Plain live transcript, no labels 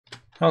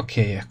Ok,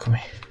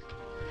 eccomi.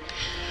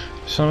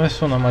 Mi sono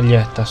messo una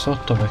maglietta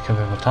sotto perché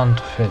avevo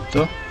tanto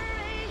freddo.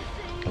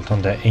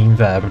 D'altronde è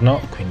inverno,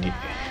 quindi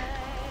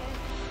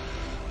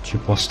ci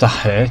può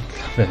stare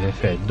avere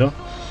freddo.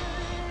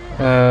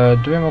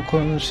 Dobbiamo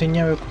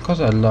consegnare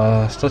qualcosa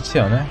alla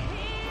stazione?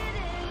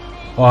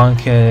 O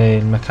anche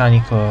il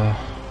meccanico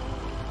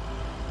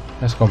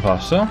è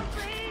scomparso?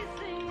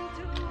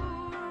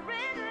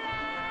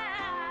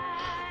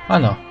 Ah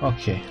no,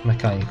 ok,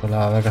 meccanico,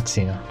 la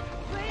ragazzina.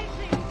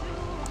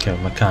 Che è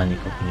un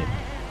meccanico, quindi...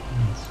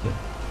 sì.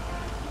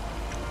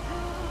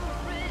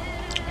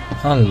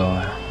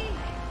 Allora...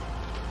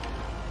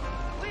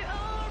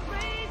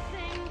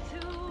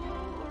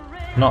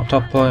 no,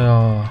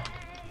 troppo...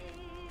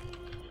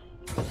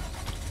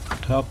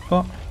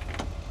 troppo...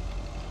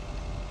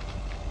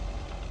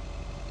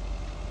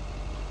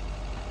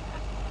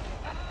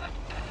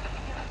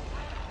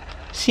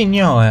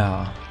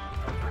 Signora!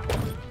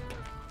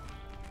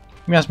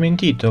 Mi ha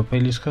smentito per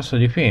il discorso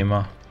di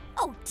prima.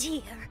 Oh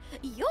dear,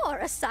 you're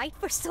a sight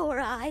for sore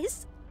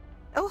eyes.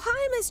 Oh,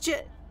 hi, Miss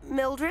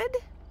Mildred.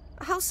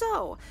 How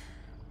so?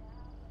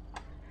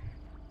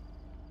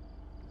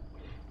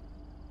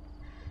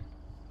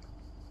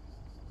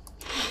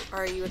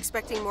 Are you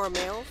expecting more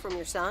mail from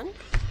your son?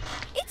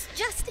 It's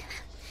just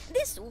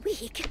this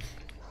week.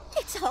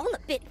 It's all a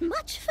bit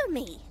much for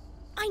me.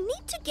 I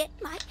need to get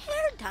my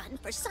hair done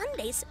for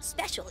Sunday's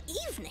special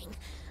evening,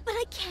 but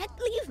I can't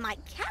leave my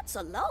cats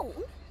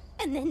alone.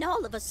 And then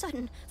all of a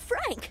sudden,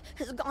 Frank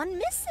has gone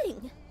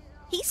missing.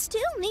 He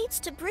still needs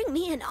to bring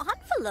me an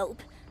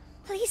envelope.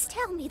 Please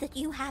tell me that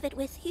you have it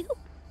with you.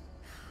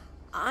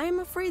 I'm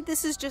afraid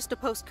this is just a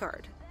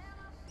postcard.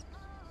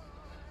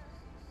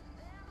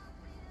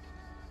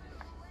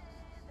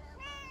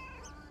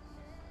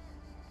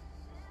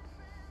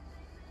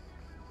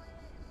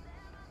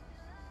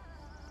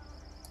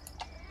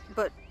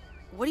 But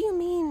what do you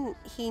mean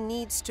he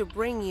needs to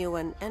bring you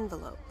an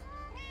envelope?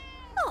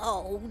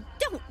 Oh,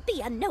 don't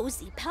be a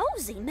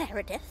nosy-posy,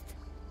 Meredith.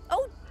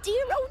 Oh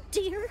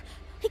dear,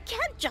 he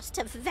can't just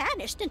have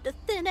vanished into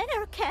thin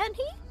air, can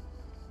he?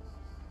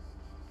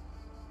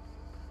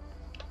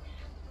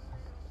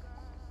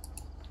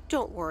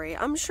 Don't worry,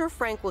 I'm sure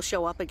Frank will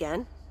show up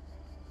again.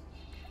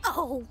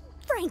 Oh,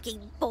 Frankie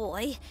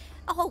boy,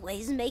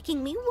 always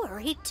making me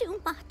worry too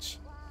much.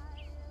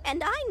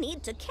 And I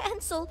need to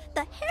cancel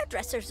the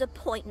hairdresser's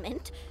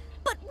appointment.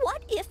 But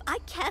what if I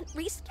can't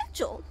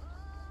reschedule?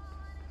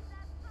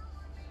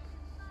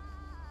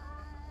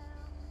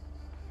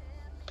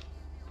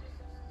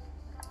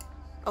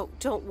 Oh,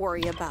 don't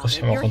worry about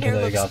it. Your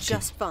hair looks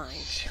just fine.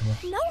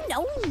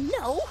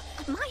 No.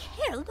 My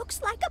hair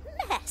looks like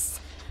a mess.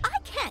 I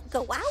can't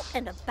go out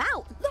and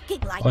about looking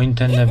like O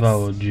intendeva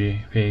this.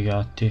 oggi per i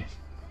gatti.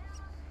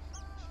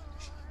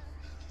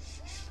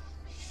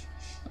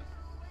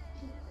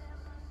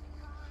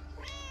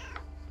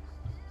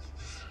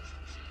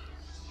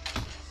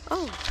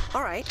 Oh,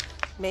 all right.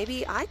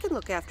 Maybe I can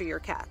look after your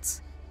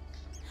cats.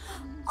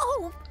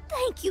 Oh,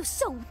 thank you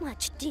so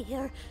much,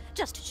 dear.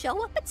 Just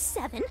show up at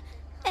 7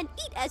 and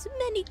eat as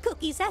many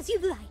cookies as you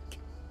like.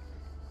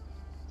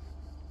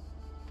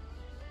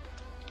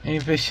 È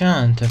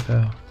impressionante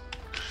però.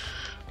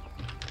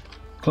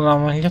 Con la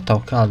maglietta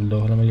ho caldo,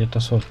 con la maglietta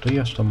sotto.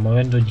 Io sto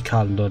morendo di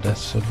caldo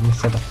adesso. Mi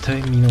sta da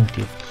 3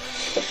 minuti.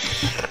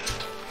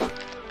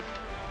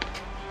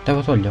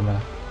 Devo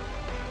togliermela.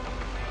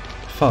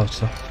 Per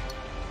forza.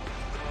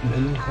 È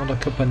l'unico modo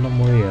che ho per non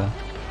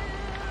morire.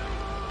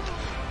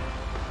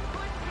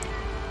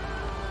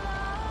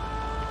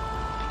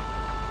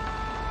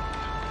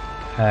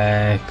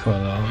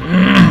 Eccolo.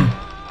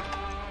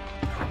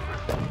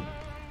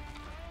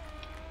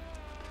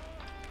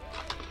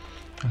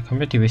 Ha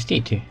cambiato i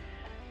vestiti.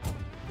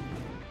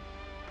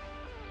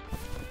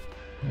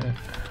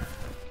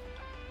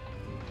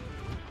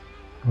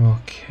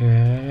 Ok.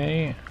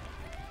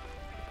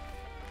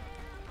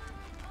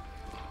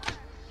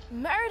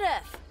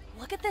 Meredith,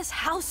 look at this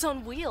house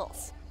on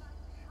wheels.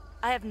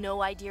 I have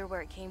no idea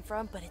where it came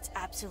from, but it's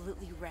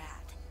absolutely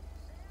rad.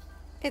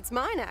 It's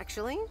mine,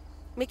 actually.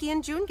 Mickey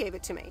and June gave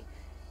it to me.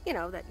 You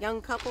know, that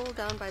young couple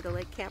down by the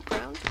lake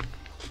campground.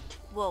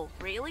 Whoa,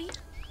 really?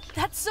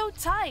 That's so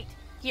tight.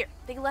 Here,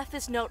 they left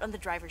this note on the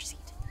driver's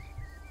seat.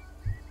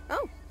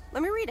 Oh,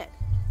 let me read it.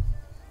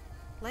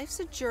 Life's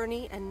a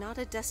journey and not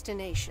a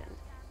destination.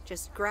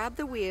 Just grab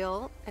the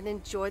wheel and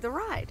enjoy the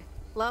ride.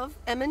 Love,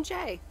 M and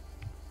J.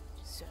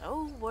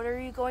 So, what are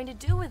you going to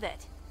do with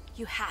it?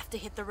 You have to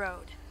hit the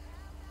road.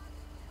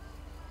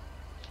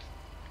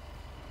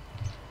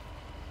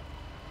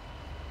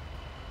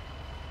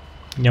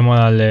 Andiamo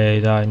a lei,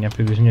 dai, ne ha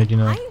più bisogno di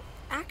noi. I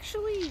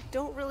actually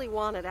don't really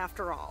want it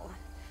after all.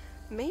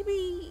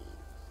 Maybe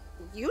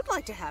you'd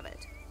like to have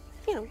it.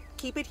 You know,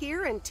 keep it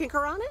here and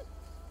tinker on it?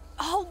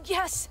 Oh,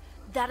 yes!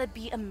 That'd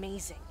be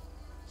amazing.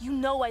 You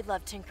know I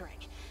love tinkering.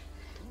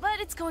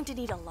 But it's going to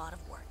need a lot of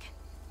work.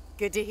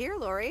 Good to hear,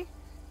 Lori.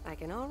 I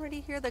can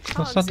already hear the Cosa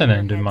cogs sta in your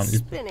tenendo in head mano?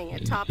 spinning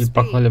at top Il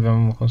pacco che speed. le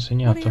abbiamo What are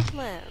consegnato. your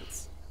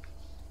plans?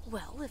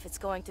 Well, if it's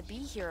going to be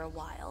here a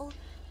while,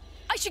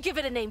 I should give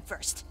it a name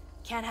first.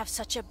 can't have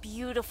such a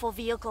beautiful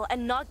vehicle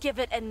and not give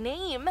it a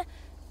name.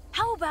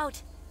 How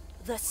about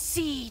the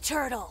sea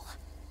turtle?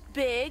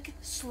 Big,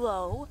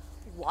 slow,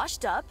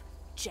 washed up,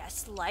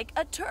 just like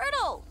a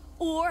turtle.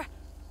 Or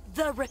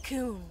the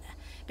raccoon,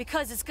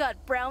 because it's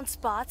got brown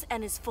spots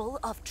and is full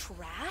of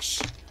trash.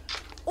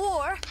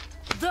 Or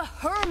the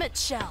hermit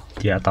shell.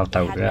 Yeah, It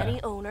had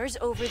many owners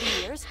over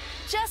the years,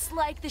 just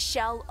like the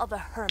shell of a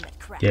hermit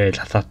crab. Yeah,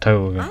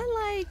 I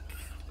like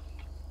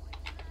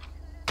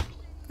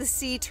the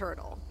sea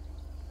turtle.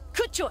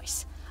 Good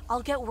choice.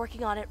 I'll get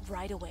working on it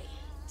right away.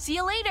 See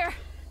you later.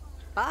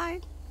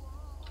 Bye.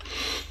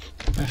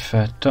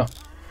 Perfetto.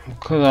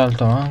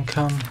 Cos'altro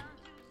manca?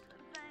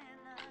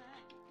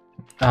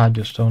 Ah,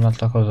 giusto,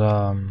 un'altra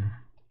cosa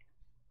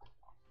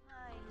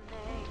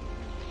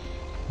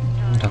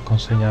da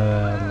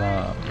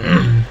consegnare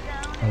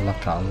alla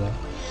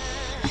casa.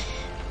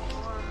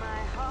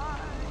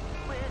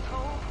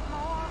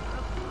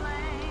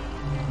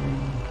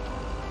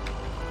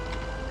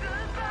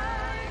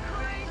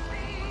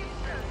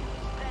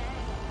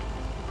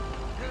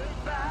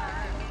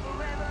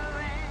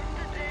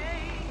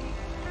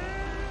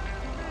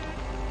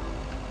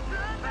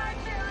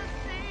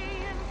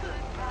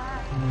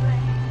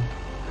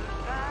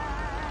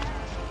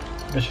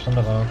 Invece sono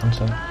andato alla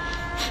canzone.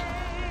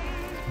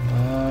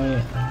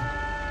 Vai.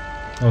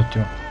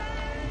 Ottimo.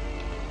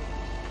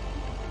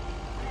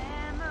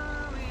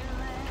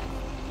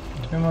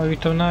 Dobbiamo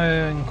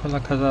ritornare in quella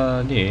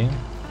casa lì,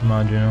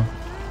 immagino.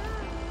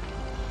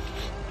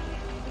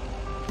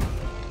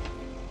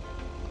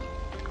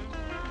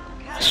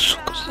 Su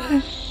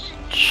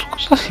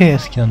cosa si è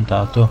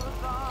schiantato?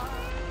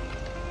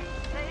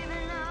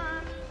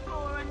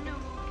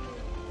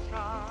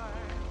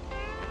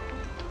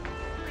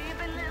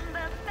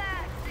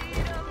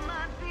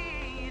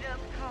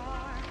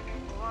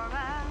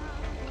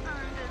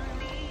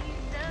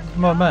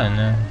 Va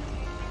bene.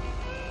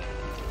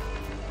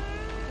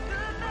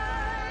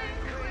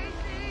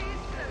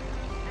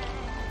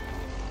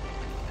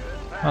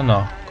 Ah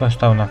no,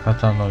 questa è una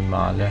casa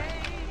normale.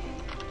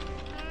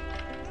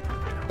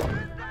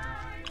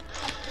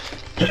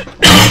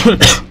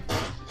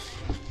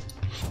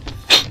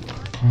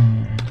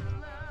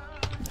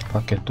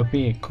 Pacchetto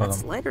piccolo.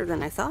 That's lighter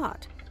than I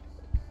thought.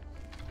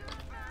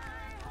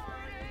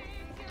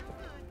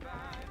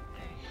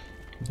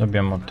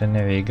 Dobbiamo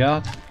tenere i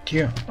gatti.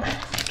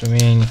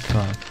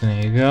 Domenica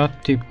tenere i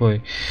gatti, poi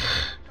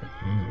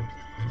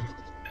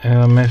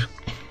era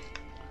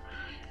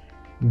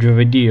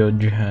giovedì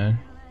oggi,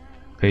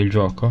 per il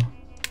gioco.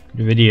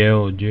 Giovedì è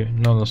oggi,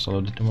 non lo so, l'ho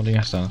detto in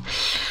modo strano.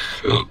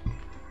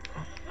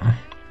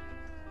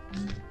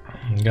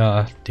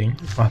 Gatti.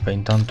 Vabbè,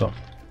 intanto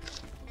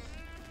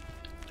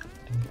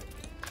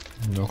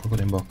devo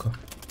qualcosa in bocca.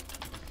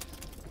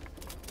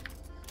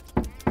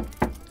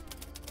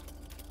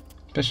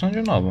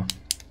 Personaggio nuovo.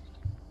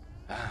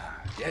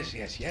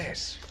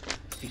 Yes.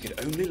 He could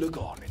only look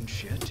on in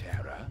sheer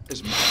terror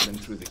as Madeline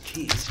threw the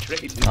key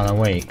straight in. Alan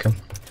Wake.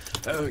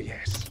 Oh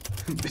yes,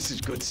 this is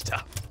good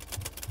stuff.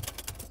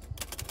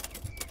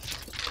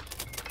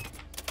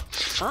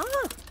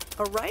 Ah,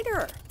 a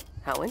writer.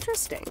 How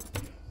interesting.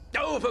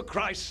 Oh, for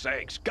Christ's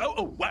sakes, go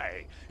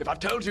away! If I've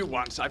told you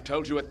once, I've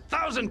told you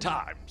 1,000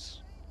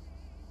 times.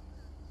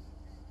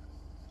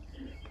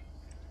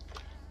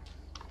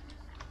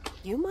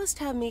 You must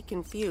have me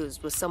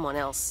confused with someone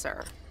else,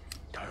 sir.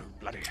 Oh,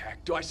 bloody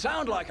heck, do I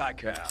sound like I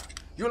care?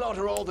 You lot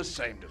are all the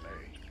same to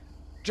me.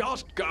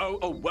 Just go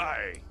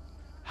away.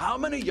 How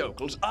many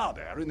yokels are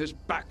there in this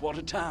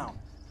backwater town?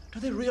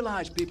 Do they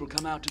realize people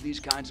come out to these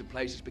kinds of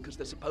places because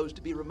they're supposed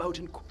to be remote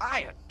and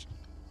quiet?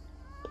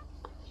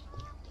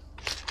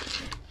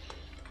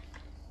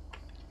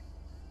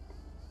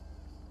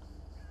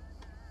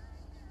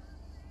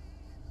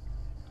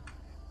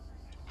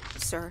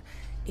 Sir,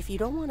 if you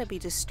don't want to be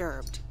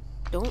disturbed,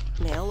 don't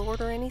mail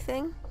order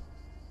anything?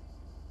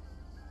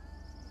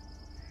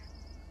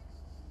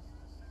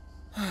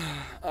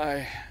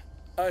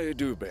 I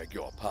do beg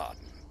your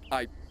pardon.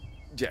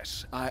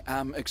 Yes, I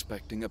am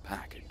expecting a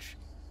package.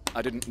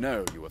 I didn't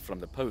know you were from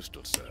the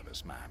Postal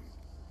Service, ma'am.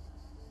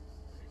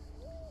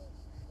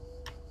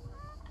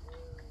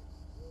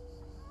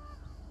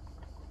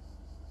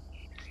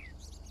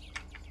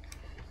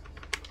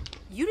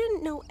 You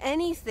didn't know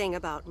anything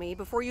about me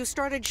before you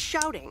started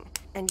shouting,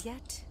 and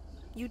yet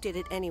you did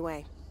it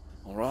anyway.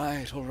 All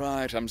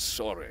right, I'm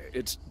sorry.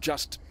 It's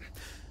just...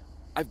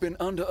 I've been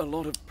under a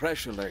lot of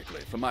pressure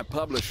lately from my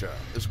publisher,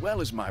 as well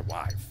as my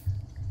wife.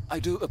 I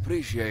do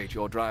appreciate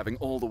your driving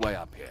all the way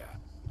up here,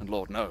 and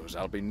Lord knows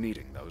I'll be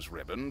needing those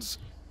ribbons.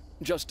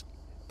 Just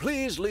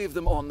please leave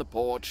them on the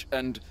porch,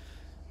 and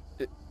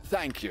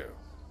thank you.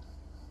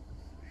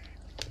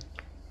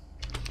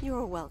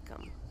 You're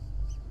welcome,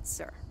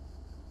 sir.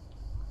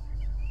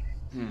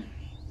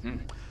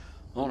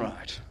 All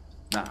right.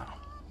 Now,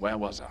 where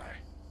was I?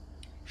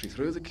 She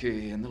threw the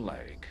key in the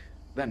lake.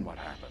 Then what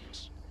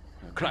happens?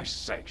 For Christ's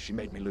sake, she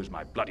made me lose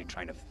my bloody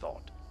train of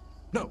thought.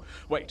 No,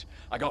 wait,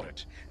 I got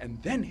it. And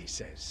then he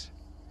says...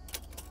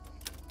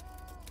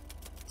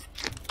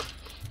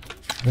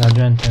 La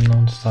gente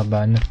non sta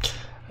bene.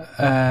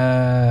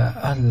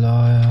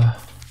 Allora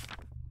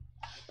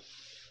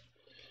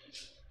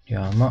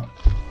vediamo.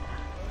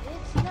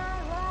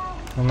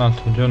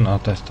 Un'altra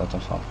giornata è stata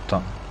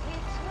fatta.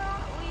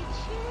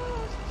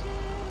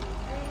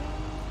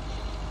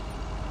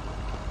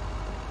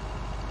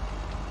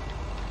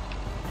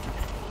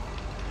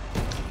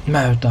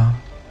 Merda,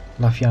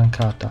 la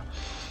fiancata.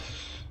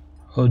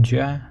 Oggi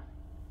è?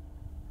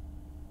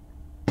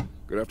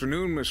 Good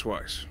afternoon, Miss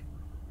Weiss.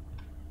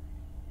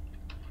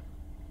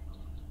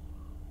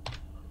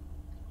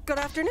 Good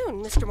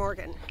afternoon, Mr.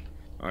 Morgan.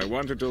 I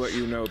wanted to let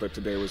you know that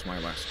today was my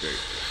last day.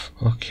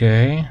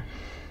 Ok.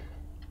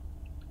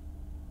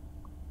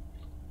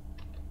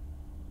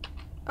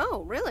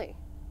 Oh, really?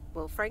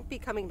 Will Frank be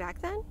coming back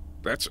then?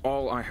 That's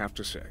all I have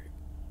to say.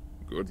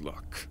 Good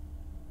luck.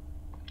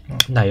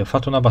 Dai, ho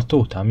fatto una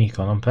battuta,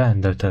 amico, non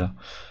prendertela.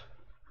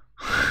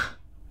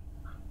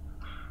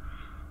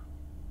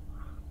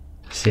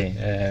 Sì,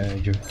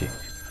 giusti.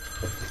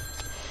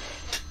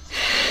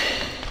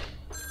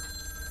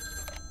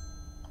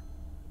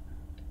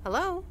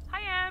 Hello?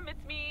 Hi, Em.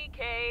 It's me,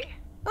 Kay.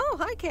 Oh,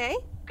 hi, Kay.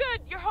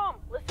 Good, you're home.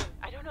 Listen,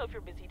 I don't know if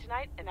you're busy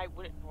tonight, and I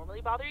wouldn't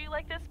normally bother you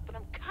like this, but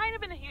I'm kind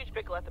of in a huge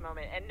pickle at the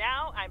moment, and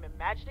now I'm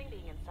imagining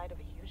being inside of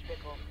a huge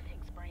pickle.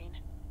 Thanks, brain.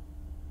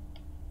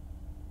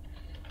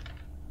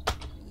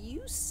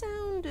 You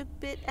sound a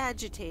bit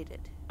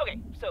agitated. Okay,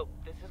 so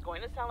this is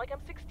going to sound like I'm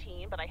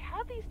 16, but I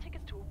have these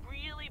tickets to a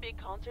really big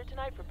concert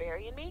tonight for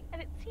Barry and me, and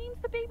it seems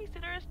the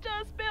babysitter has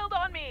just bailed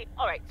on me.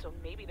 Alright, so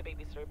maybe the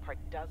babysitter part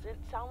doesn't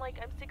sound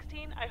like I'm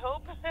 16, I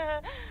hope.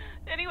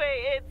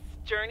 Anyway, it's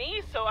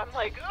Journey, so I'm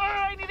like,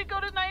 I need to go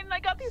tonight, and I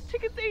got these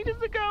tickets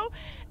ages ago.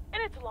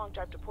 And it's a long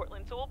drive to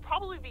Portland, so we'll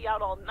probably be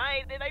out all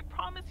night, and I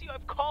promise you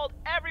I've called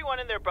everyone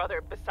and their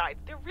brother. Besides,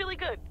 they're really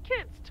good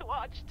kids to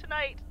watch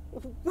tonight.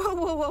 Whoa,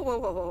 whoa, whoa, whoa,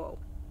 whoa, whoa.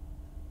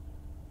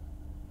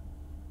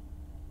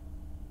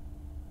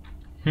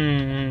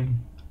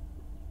 Can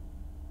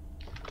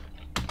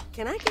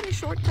I get a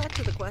shortcut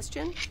to the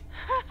question?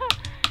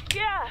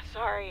 Yeah,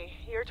 sorry.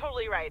 You're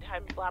totally right.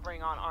 I'm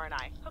blabbering on, aren't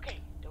I?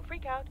 Okay, don't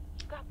freak out.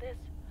 You got this.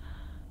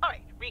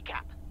 Alright,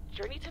 recap.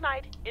 Journey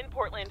tonight, in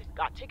Portland,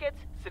 got tickets,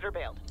 sitter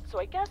bailed. So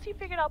I guess you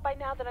figured out by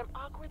now that I'm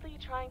awkwardly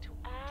trying to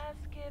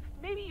ask if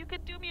maybe you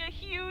could do me a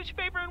huge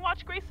favor and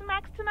watch Grace and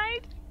Max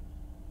tonight?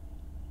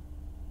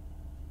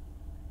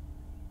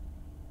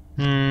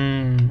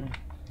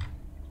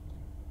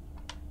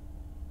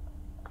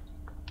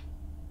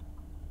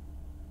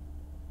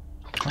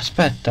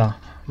 Aspetta,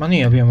 ma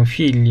noi abbiamo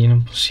figli,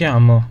 non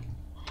possiamo.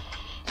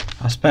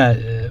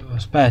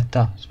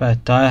 Aspetta,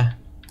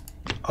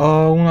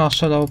 Ho una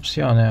sola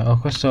opzione, o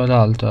questo o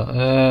l'altro.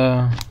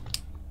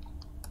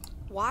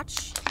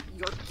 Watch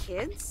your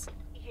kids?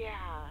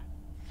 Yeah.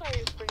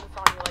 Sorry to spring this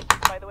on you like this,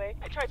 by the way.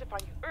 I tried to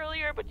find you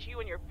earlier, but you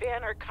and your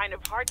van are kind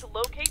of hard to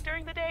locate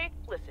during the day.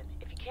 Listen,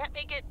 if you can't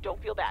make it, don't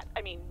feel bad.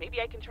 I mean, maybe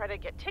I can try to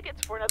get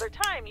tickets for another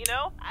time, you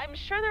know? I'm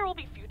sure there will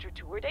be future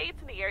tour dates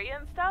in the area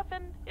and stuff,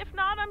 and if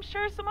not, I'm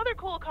sure some other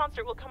cool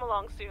concert will come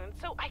along soon.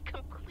 So I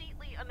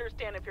completely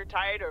understand if you're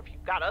tired or if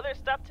you've got other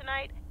stuff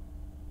tonight.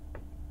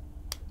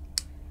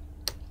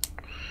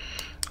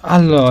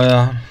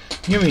 Allora,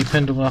 io mi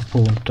prendo un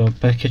appunto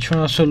perché c'è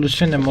una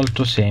soluzione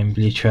molto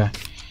semplice.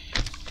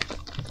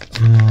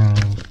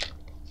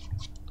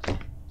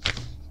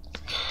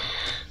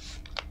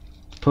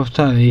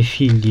 Portare i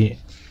figli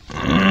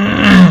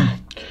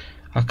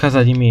a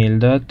casa di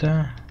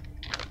Mildred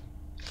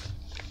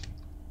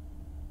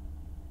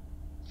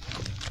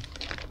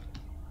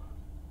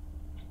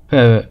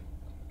per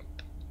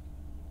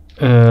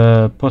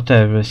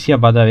poter sia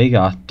badare ai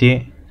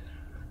gatti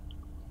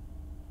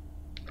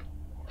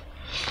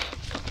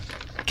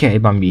che ai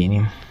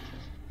bambini.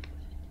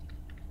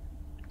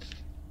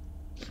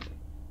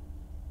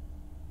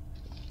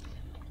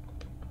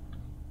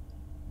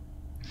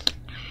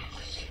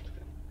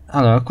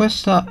 Allora,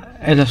 questa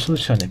è la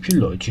soluzione più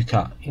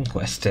logica in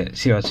queste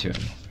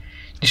situazioni.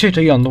 Di solito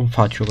io non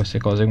faccio queste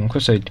cose, con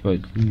questo è tipo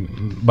il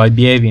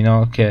Barbievi,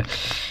 no? Che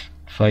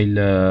fa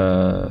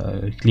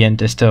il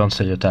cliente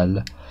stronzo agli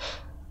hotel.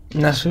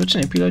 La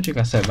soluzione più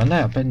logica sarebbe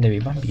andare a prendere i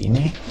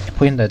bambini e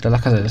poi andare dalla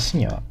casa della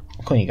signora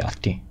con i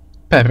gatti,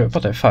 per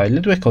poter fare le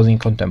due cose in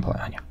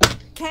contemporanea.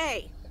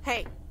 Kay,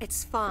 hey,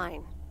 it's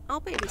fine. I'll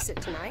babysit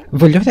tonight.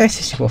 Voglio vedere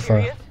se si può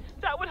fare. Serious?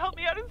 That would help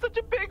me out in such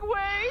a big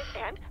way.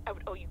 And I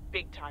would owe you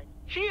big time.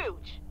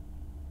 Huge.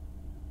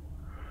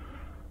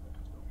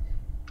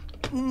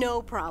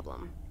 No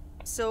problem.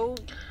 So,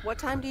 what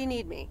time do you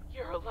need me?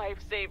 You're a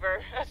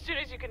lifesaver. As soon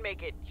as you can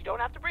make it. You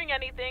don't have to bring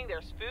anything.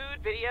 There's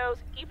food,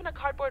 videos, even a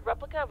cardboard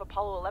replica of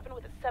Apollo 11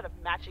 with a set of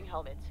matching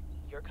helmets.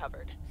 You're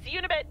covered. See you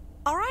in a bit.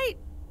 All right.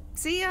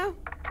 See ya.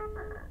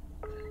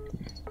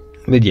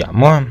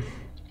 Vediamo.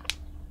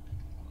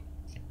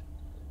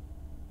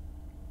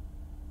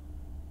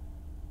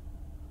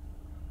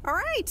 All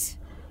right.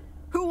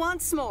 Who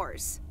wants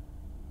s'mores?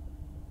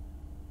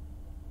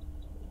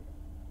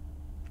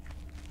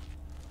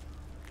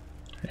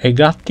 E i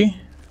gatti?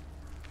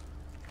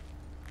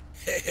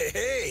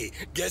 Hey,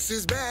 guess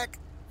who's back?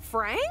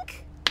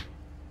 Frank?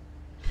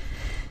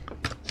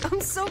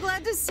 I'm so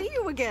glad to see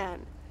you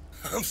again.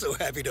 I'm so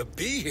happy to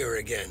be here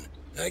again.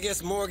 I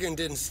guess Morgan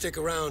didn't stick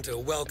around to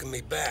welcome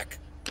me back.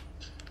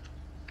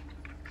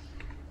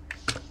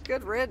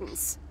 Good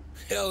riddance.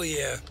 Hell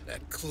yeah,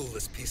 that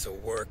clueless piece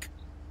of work.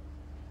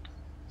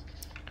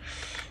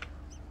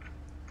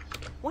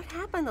 What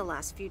happened the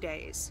last few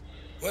days?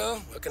 Well,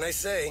 what can I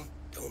say?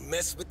 Don't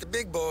mess with the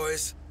big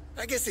boys.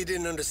 I guess they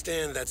didn't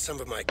understand that some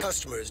of my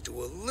customers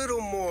do a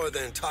little more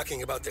than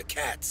talking about their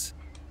cats.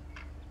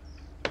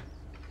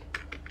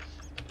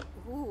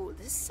 Ooh,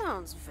 this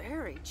sounds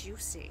very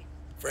juicy.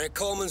 Frank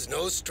Coleman's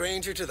no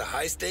stranger to the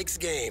high-stakes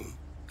game.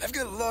 I've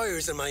got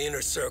lawyers in my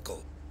inner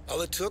circle.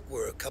 All it took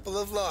were a couple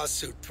of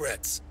lawsuit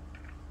threats.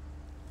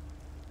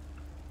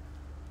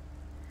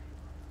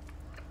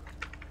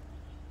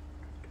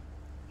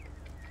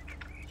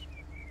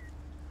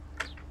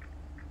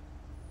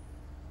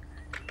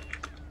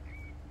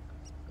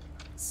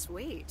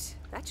 Sweet.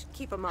 That should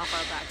keep him off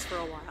our backs for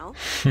a while.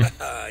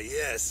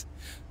 Yes,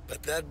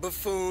 but that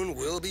buffoon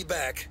will be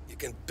back. You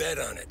can bet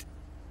on it.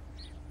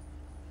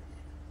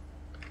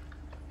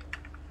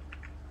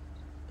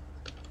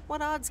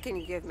 What odds can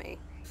you give me?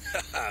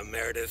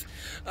 Meredith,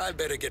 I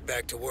better get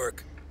back to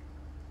work.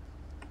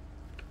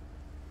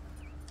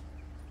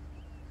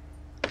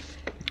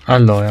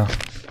 Allora,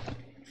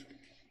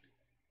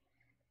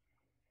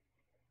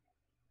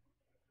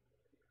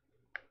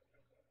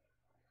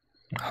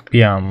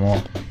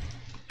 abbiamo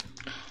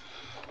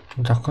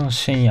da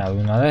consegnare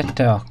una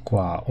lettera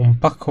qua, un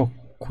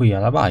pacco qui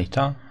alla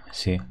baita,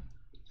 sì,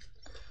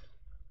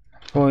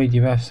 poi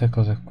diverse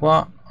cose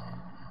qua.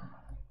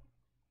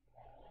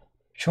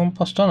 C'è un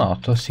posto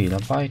noto, sì, la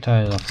baita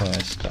e la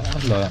foresta.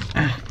 Allora,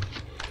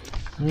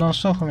 non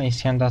so come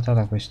sia andata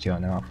la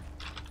questione, ma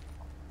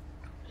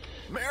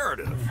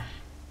Meredith.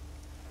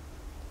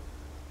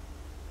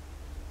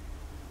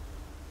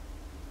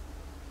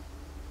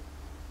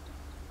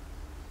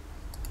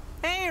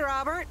 Hey,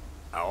 Robert.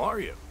 How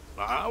are you?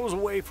 I was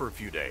away for a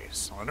few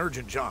days on an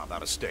urgent job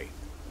out of state.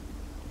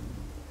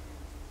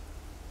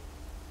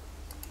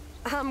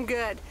 I'm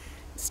good.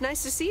 It's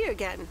nice to see you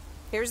again.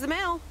 Here's the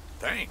mail.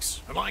 Thanks,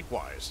 and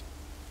likewise.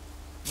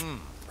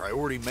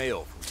 Priority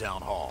mail from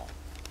Town Hall.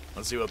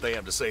 Let's see what they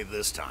have to say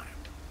this time.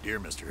 Dear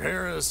Mr.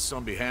 Harris,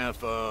 on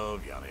behalf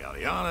of yada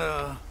yada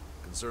yada,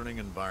 concerning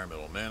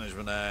Environmental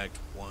Management Act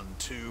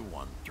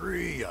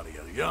 1213, yada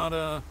yada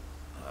yada.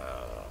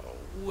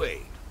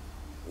 Wait.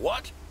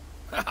 What?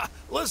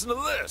 Listen to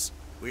this.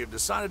 We have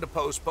decided to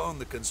postpone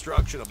the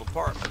construction of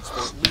apartments for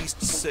at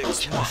least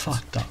 6 months.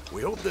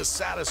 We hope this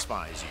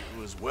satisfies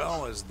you, as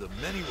well as the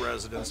many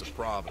residents of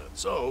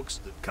Providence Oaks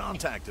that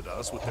contacted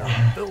us with their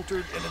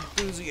unfiltered and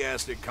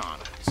enthusiastic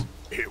comments.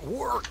 It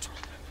worked.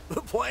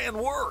 The plan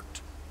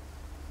worked.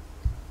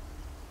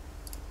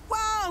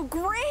 Wow,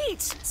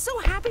 great!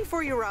 So happy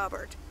for you,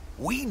 Robert.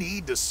 We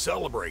need to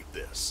celebrate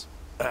this.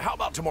 How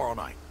about tomorrow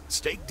night?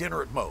 Steak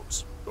dinner at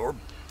Moe's. Or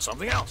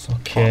something else.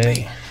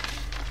 ok.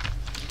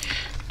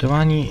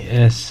 Domani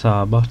è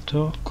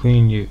sabato,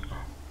 quindi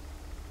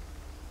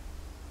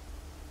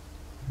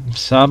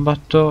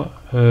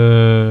sabato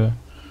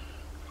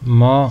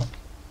mo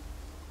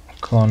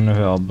con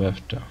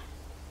Robert.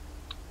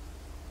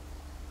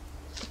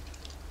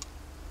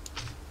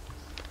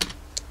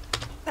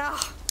 Ah,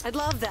 I'd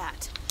love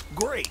that.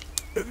 Great.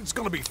 It's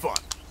gonna be fun.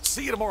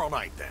 See you tomorrow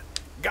night then.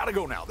 Gotta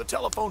go now. The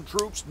telephone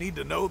troops need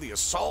to know the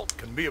assault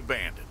can be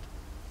abandoned.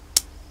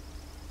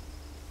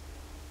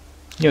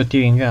 Io ti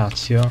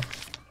ringrazio.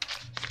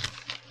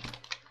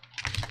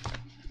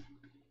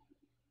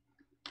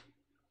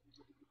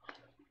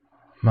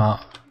 Ma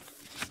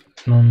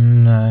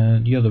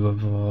non io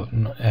dovevo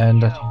è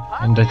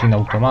andato in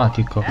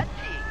automatico.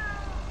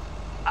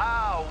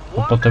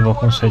 O potevo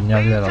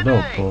consegnargliela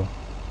dopo.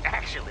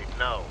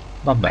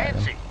 Va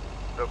bene.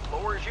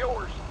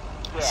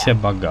 Si è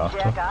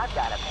buggato.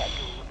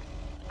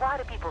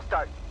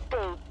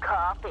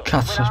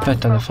 Cazzo,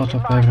 aspetta, le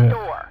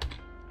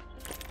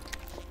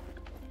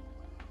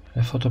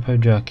foto per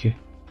Jackie.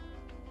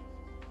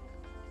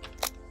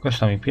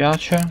 Questa mi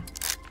piace.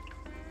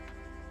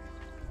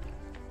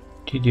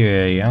 Ti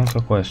direi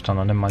anche questa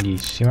non è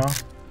malissima.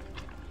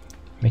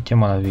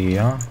 Mettiamola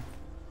via.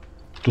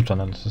 Tutto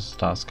nella stessa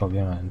tasca,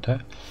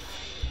 ovviamente.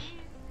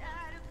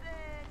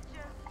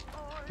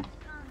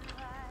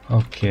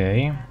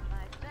 Ok.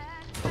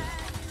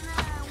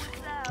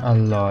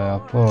 Allora,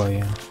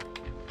 poi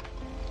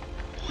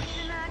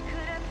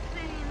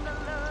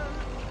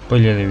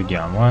gliele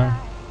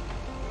vediamo,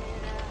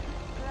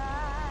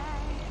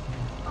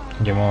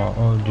 Andiamo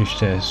oggi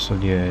stesso,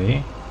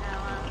 direi.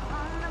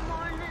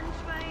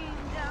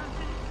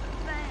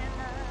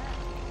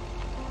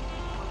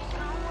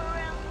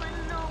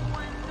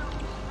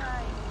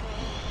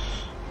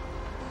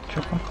 C'è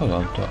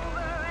qualcos'altro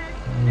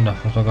da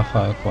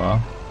fotografare qua?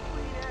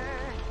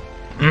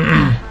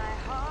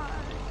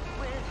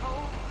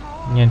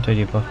 Niente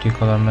di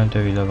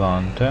particolarmente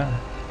rilevante.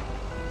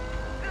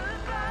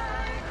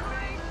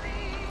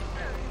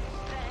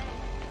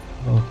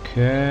 Ok.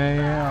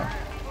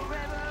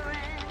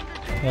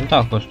 In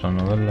realtà questo è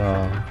una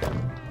bella...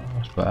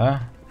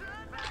 aspetta.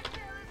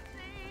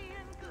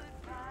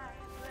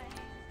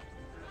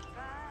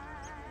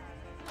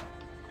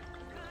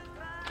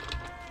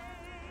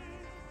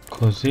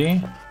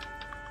 così.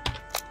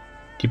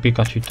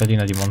 Tipica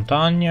cittadina di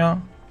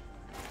montagna.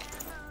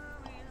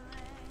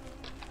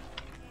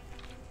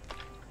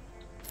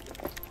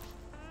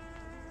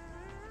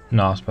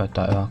 No,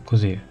 aspetta, era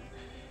così.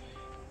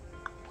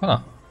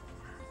 Guarda.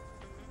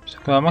 Se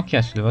quella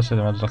macchina si deve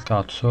essere mezzo al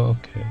cazzo,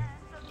 ok.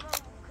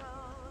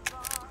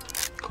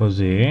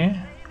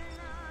 Così.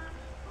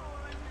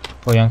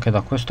 Poi anche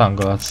da questa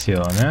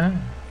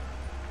angolazione.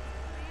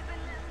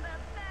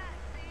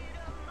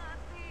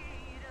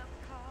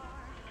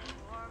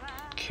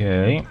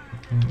 Ok.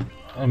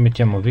 Lo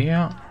mettiamo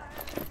via.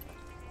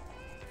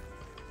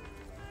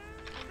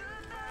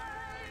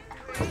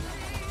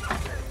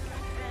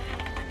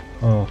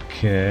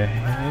 Ok.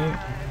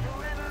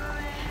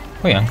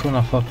 Poi anche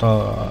una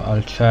foto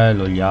al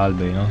cielo, gli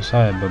alberi, non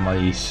sarebbe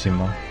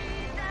malissimo.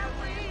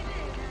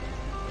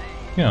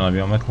 Qui non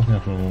abbiamo mai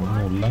combinato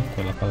nulla,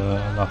 quella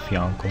da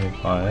fianco mi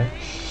pare.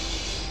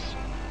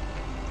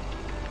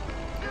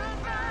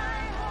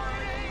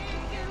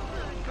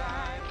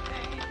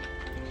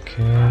 Ok.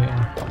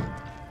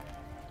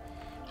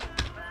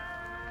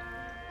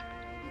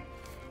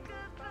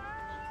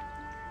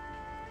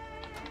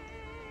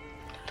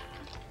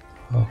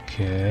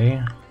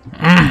 Ok.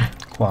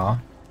 Qua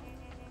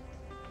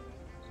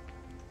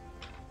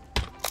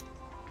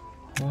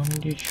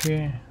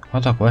 11.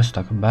 Guarda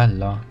questa che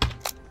bella.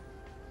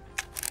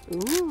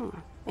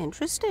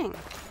 Interesting.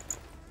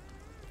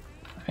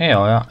 E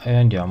ora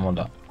andiamo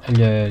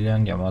gli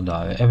andiamo a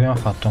dare. E abbiamo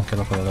fatto anche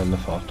la cosa delle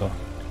foto.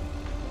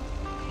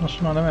 Non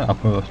sono nemmeno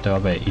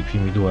vabbè, i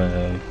primi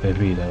due per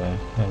ridere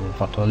l'avevo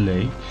fatto a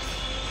lei.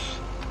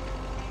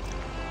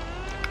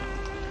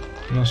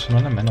 Non sono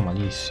nemmeno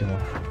malissimo.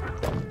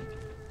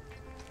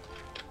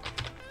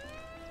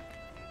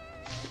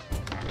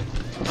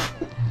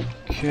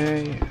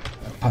 Ok,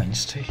 Pine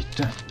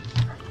Street.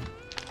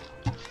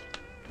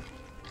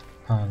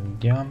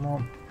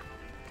 Andiamo.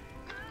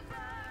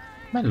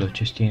 Bello il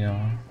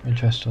cestino, il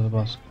cesto da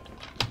basket.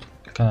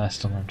 Il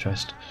canestro, non il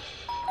cesto.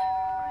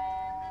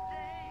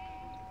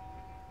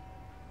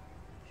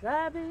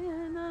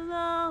 Driving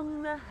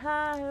along the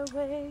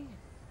highway.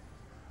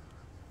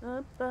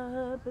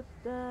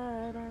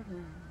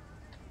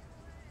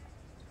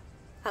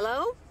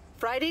 Hello?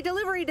 Friday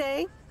delivery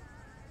day.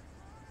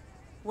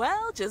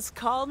 Well, just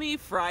call me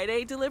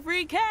Friday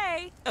Delivery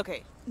K.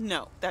 Okay,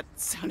 no, that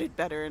sounded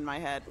better in my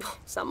head.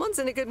 Someone's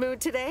in a good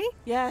mood today.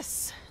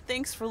 Yes,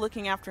 thanks for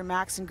looking after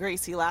Max and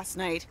Gracie last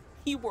night.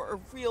 You were a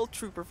real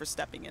trooper for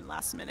stepping in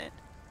last minute.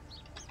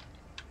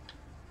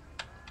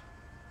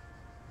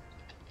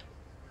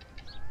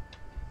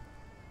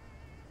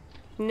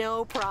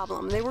 No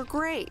problem. They were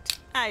great.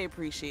 I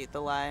appreciate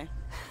the lie.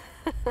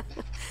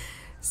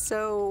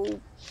 So,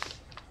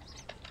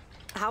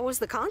 how was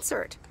the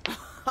concert?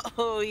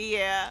 Oh,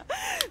 yeah.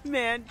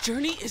 Man,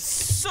 Journey is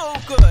so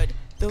good.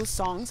 Those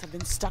songs have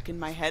been stuck in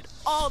my head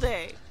all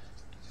day.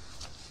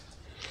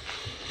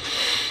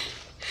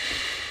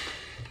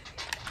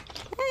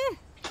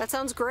 That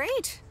sounds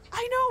great.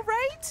 I know,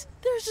 right?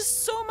 There's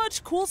just so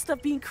much cool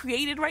stuff being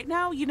created right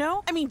now, you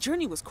know? I mean,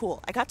 Journey was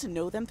cool. I got to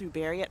know them through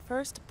Barry at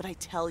first, but I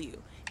tell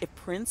you, if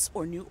Prince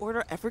or New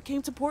Order ever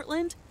came to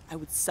Portland, I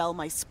would sell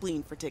my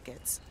spleen for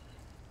tickets.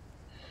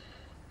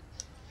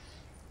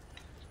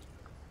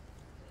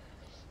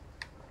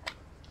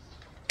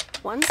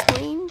 One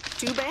spleen,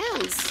 two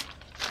bands.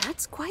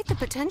 That's quite the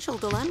potential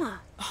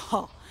dilemma.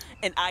 Oh,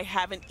 and I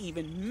haven't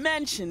even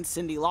mentioned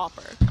Cyndi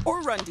Lauper,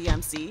 or Run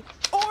DMC,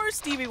 or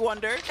Stevie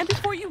Wonder. And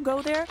before you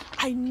go there,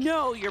 I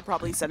know you're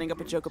probably setting up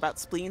a joke about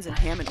spleens and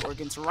Hammond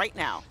organs right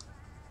now.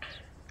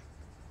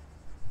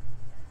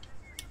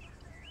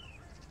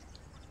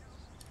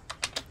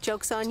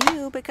 Joke's on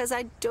you because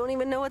I don't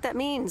even know what that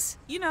means.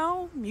 You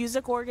know,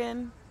 music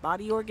organ,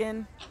 body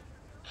organ.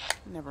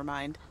 Never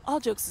mind. All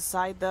jokes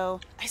aside,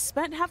 though, I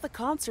spent half the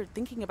concert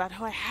thinking about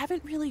how I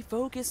haven't really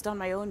focused on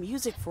my own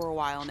music for a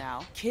while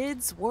now.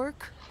 Kids,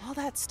 work, all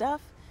that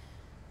stuff.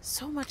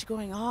 So much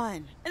going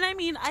on. And I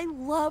mean, I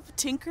love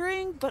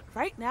tinkering, but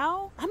right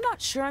now, I'm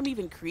not sure I'm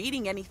even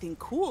creating anything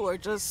cool or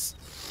just,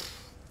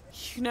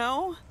 you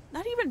know,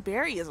 not even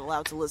Barry is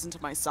allowed to listen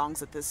to my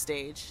songs at this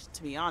stage,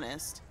 to be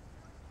honest.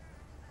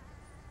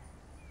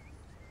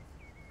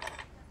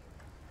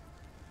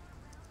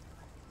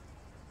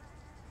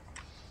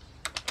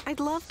 I'd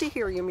love to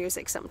hear your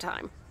music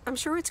sometime. I'm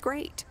sure it's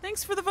great.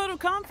 Thanks for the vote of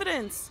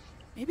confidence.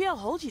 Maybe I'll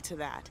hold you to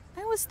that.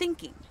 I was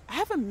thinking, I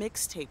have a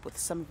mixtape with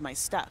some of my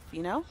stuff,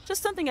 you know?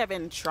 Just something I've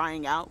been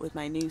trying out with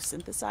my new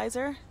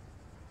synthesizer.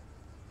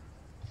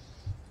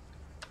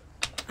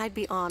 I'd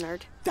be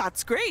honored.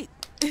 That's great.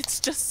 It's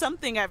just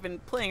something I've been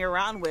playing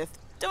around with.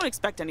 Don't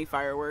expect any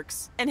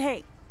fireworks. And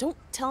hey, don't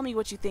tell me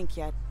what you think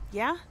yet,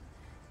 yeah?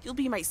 You'll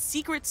be my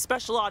secret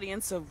special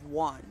audience of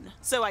one,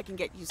 so I can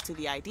get used to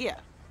the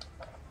idea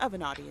of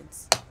an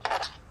audience.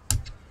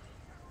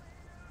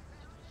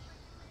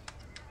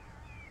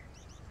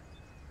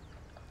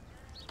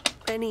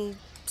 Any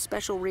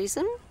special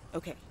reason?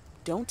 Okay,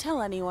 don't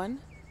tell anyone,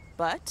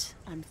 but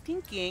I'm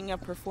thinking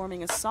of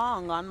performing a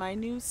song on my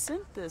new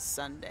synth this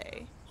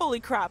Sunday. Holy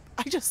crap,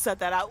 I just said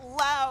that out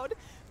loud.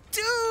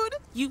 Dude,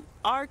 you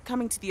are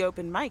coming to the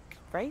open mic,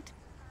 right?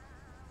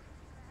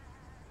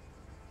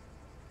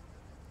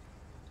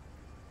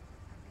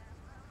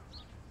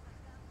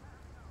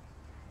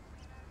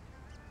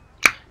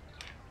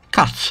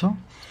 Cazzo?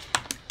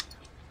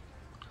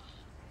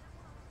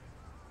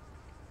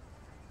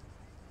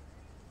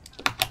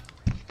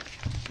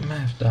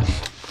 Merda,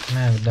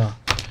 merda.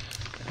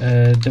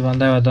 Devo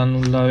andare ad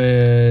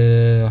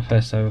annullare la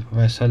festa, avevo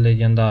promesso a lei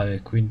di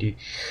andare, quindi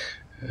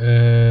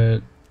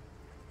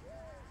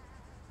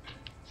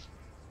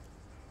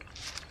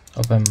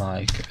open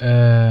mic.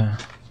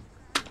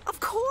 Of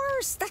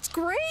course, that's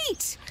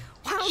great.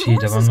 Wow, Sì,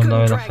 devo horses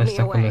annullare couldn't la drag me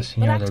festa con la away.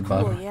 signora But del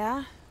act cool, bar.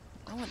 yeah?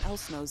 No one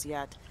else knows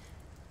yet.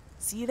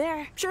 See you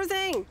there. Sure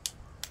thing.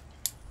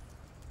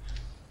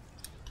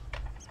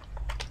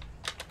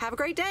 Have a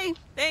great day.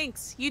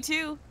 Thanks, you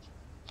too.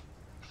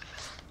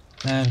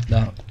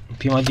 Merda,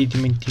 prima di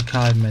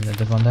dimenticarmene,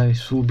 devo andare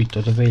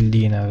subito. Dov'è il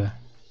dinner?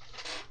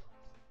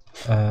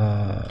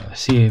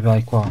 Sì,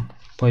 vai qua,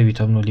 poi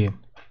ritorno lì.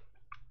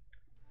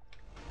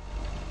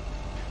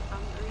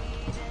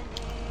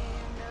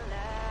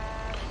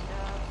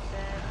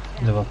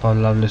 Devo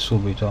parlarle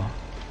subito.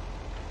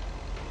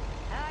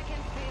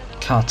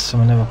 Cazzo,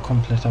 me ne ero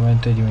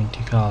completamente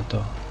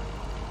dimenticato.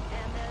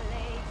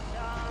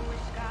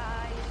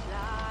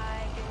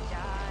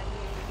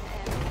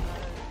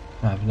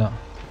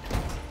 Merda.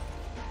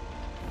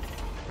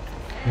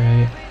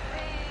 Ok.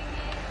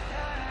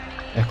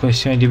 È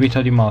questione di vita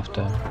o di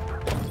morte.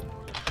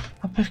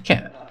 Ma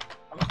perché?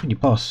 Ma quindi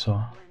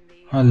posso?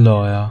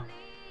 Allora.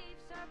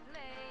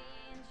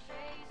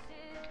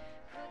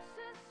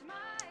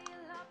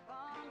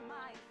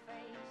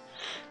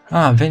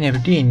 Ah,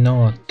 venerdì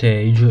notte,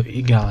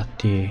 i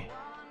gatti.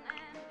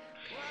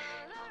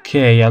 Ok,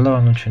 allora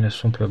non c'è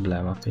nessun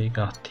problema per i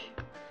gatti.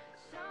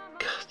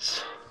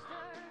 Cazzo.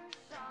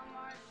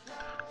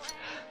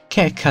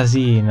 Che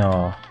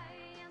casino.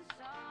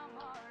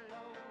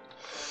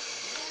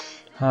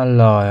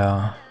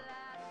 Allora.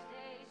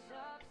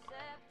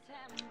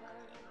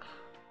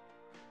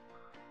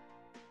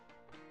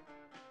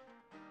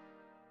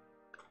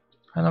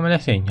 Ma non me le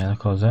segna le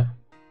cose?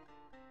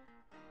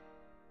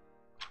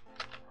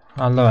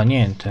 Allora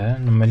niente,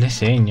 non me le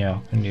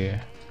segna, quindi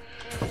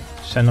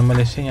se non me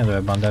le segna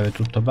dovrebbe andare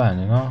tutto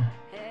bene, no?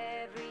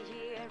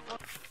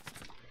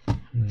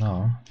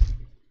 No?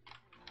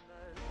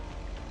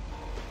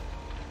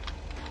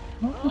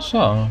 Non lo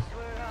so.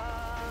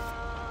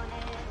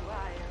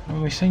 Non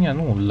mi segna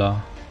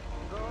nulla.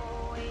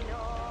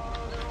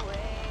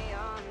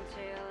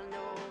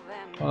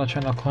 Ho la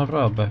cena con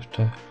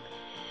Robert.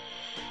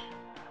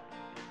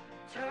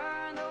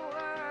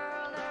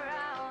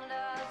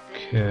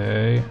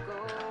 Ok.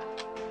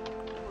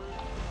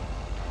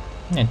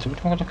 Niente,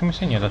 l'ultima cosa che mi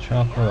segna è la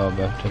cena con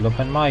Robert.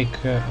 L'open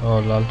mic o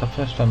l'alta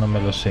festa non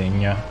me lo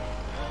segna.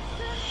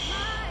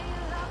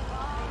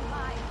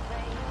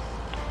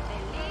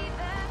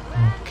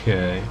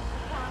 Ok.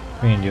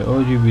 Quindi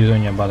oggi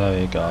bisogna badare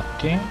ai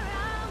gatti.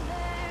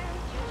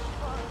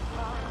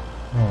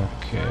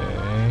 Ok.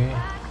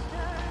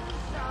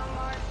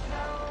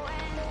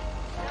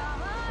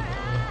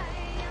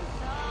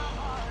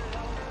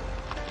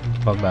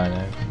 Va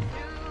bene.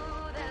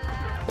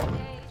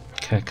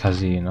 Che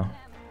casino.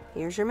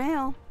 Here's your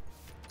mail.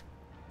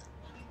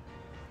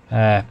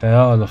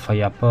 Però lo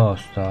fai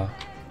apposta.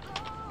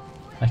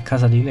 È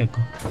casa di Lego.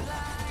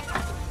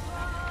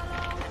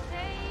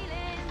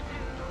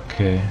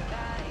 Ok.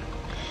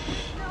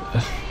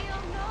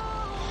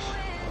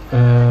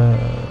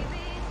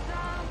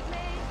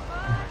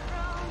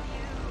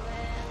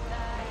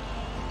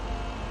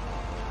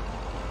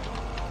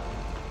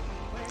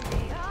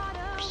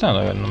 Strano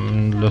che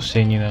non lo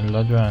segni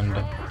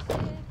nell'agenda.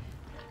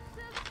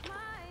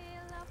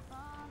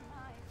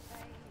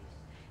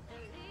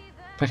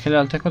 Perché le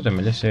altre cose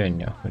me le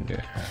segno, quindi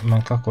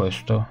manca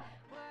questo.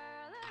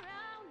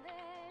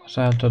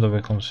 Cos'altro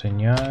dove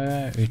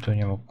consegnare?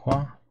 Ritorniamo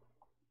qua.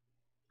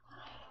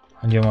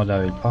 Andiamo a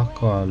dare il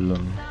pacco al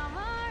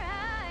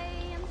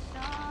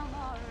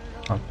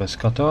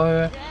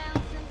pescatore.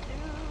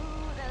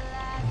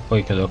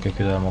 Poi credo che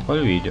chiuderemo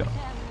col video.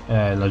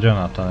 E la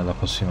giornata nella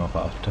prossima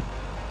parte.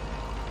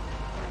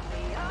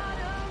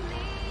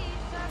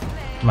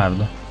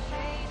 Merda. Ho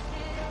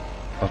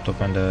fatto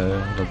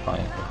prendere del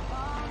panico.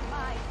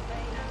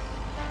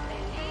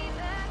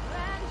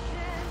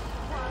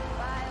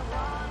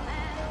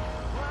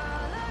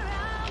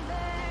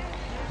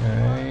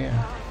 Ok.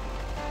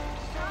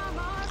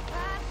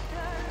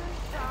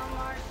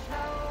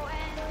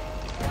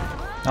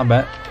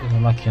 Vabbè, la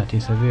macchina ti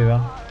serviva?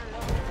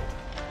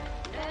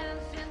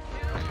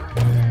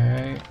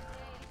 Ok.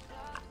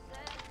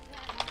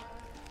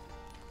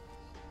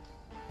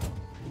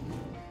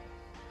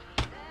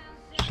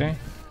 Sì.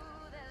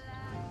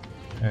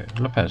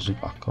 L'ho perso il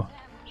pacco.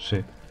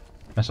 Sì.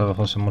 Pensavo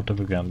fosse molto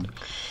più grande.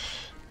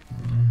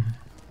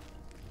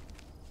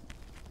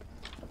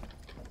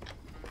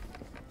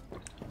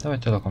 Dove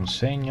te lo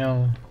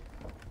consegno?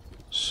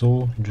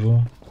 Su,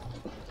 giù.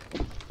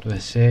 Dove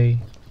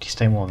sei? Ti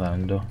stai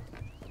muovendo.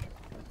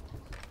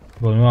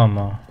 Buon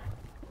uomo.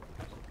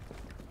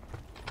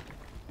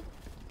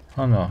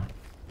 Oh no,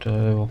 te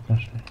l'avevo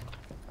pensato.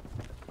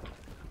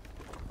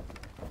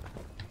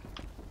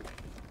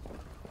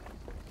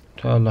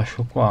 Te la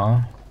lascio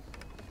qua?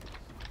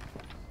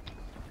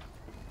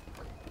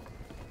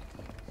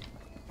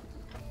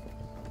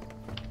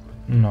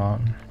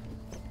 No.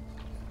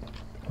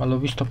 Ma l'ho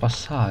visto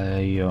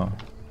passare io.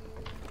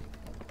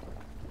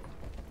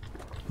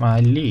 Ma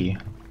è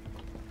lì.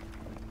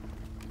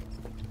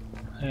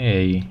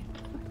 Ehi.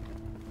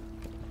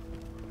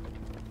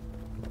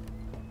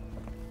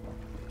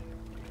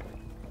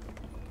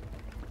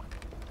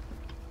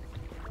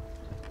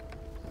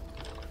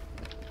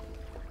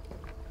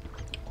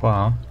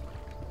 Qua?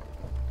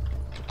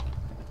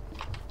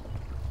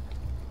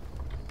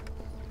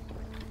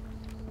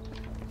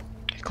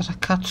 Che cosa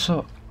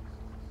cazzo?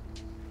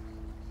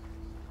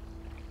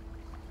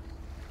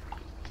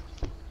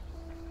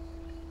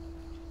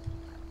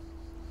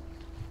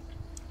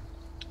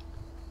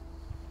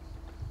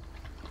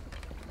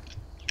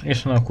 Io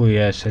sono qui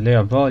e se lei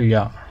ha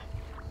voglia.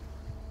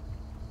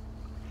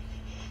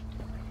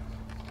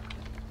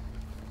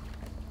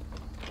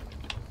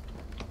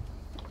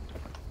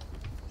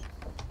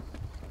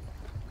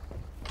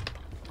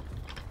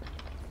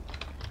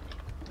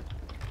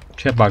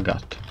 Si è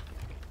buggato.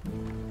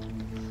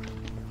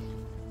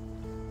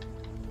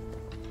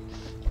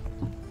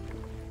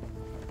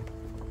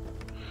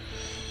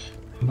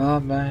 Va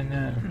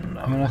bene,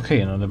 a meno che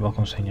io non devo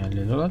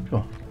consegnarglielo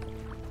laggiù.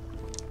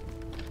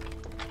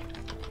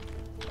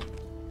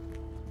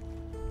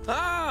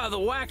 Ah, the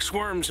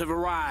waxworms have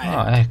arrived.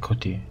 Ah,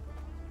 eccoti.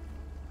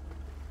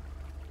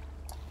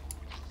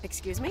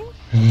 Excuse me?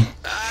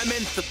 I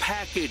meant the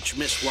package,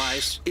 Miss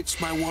Weiss. It's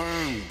my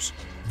worms.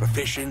 For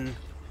fishing.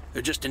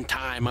 They're just in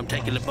time. I'm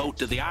taking a boat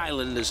to the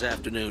island this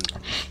afternoon.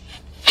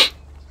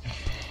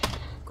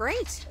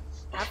 Great.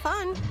 Have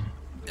fun.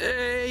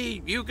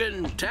 Hey, you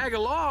can tag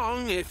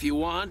along if you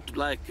want,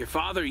 like your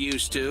father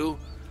used to.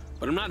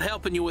 But I'm not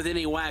helping you with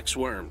any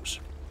waxworms.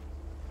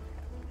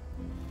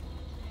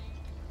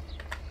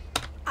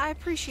 I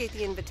appreciate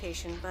the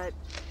invitation, but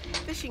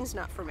fishing's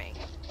not for me.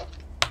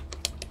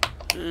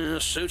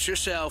 Suit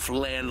yourself,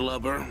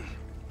 landlubber.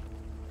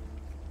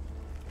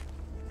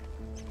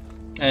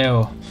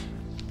 Oh.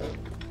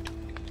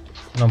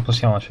 Non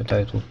possiamo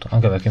accettare tutto,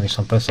 anche perché mi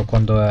sono perso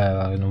quando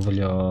era e non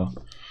voglio...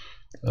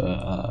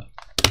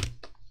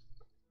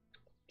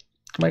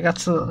 come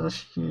cazzo...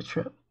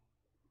 cioè,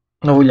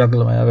 non voglio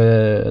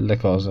agglomerare le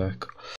cose, ecco.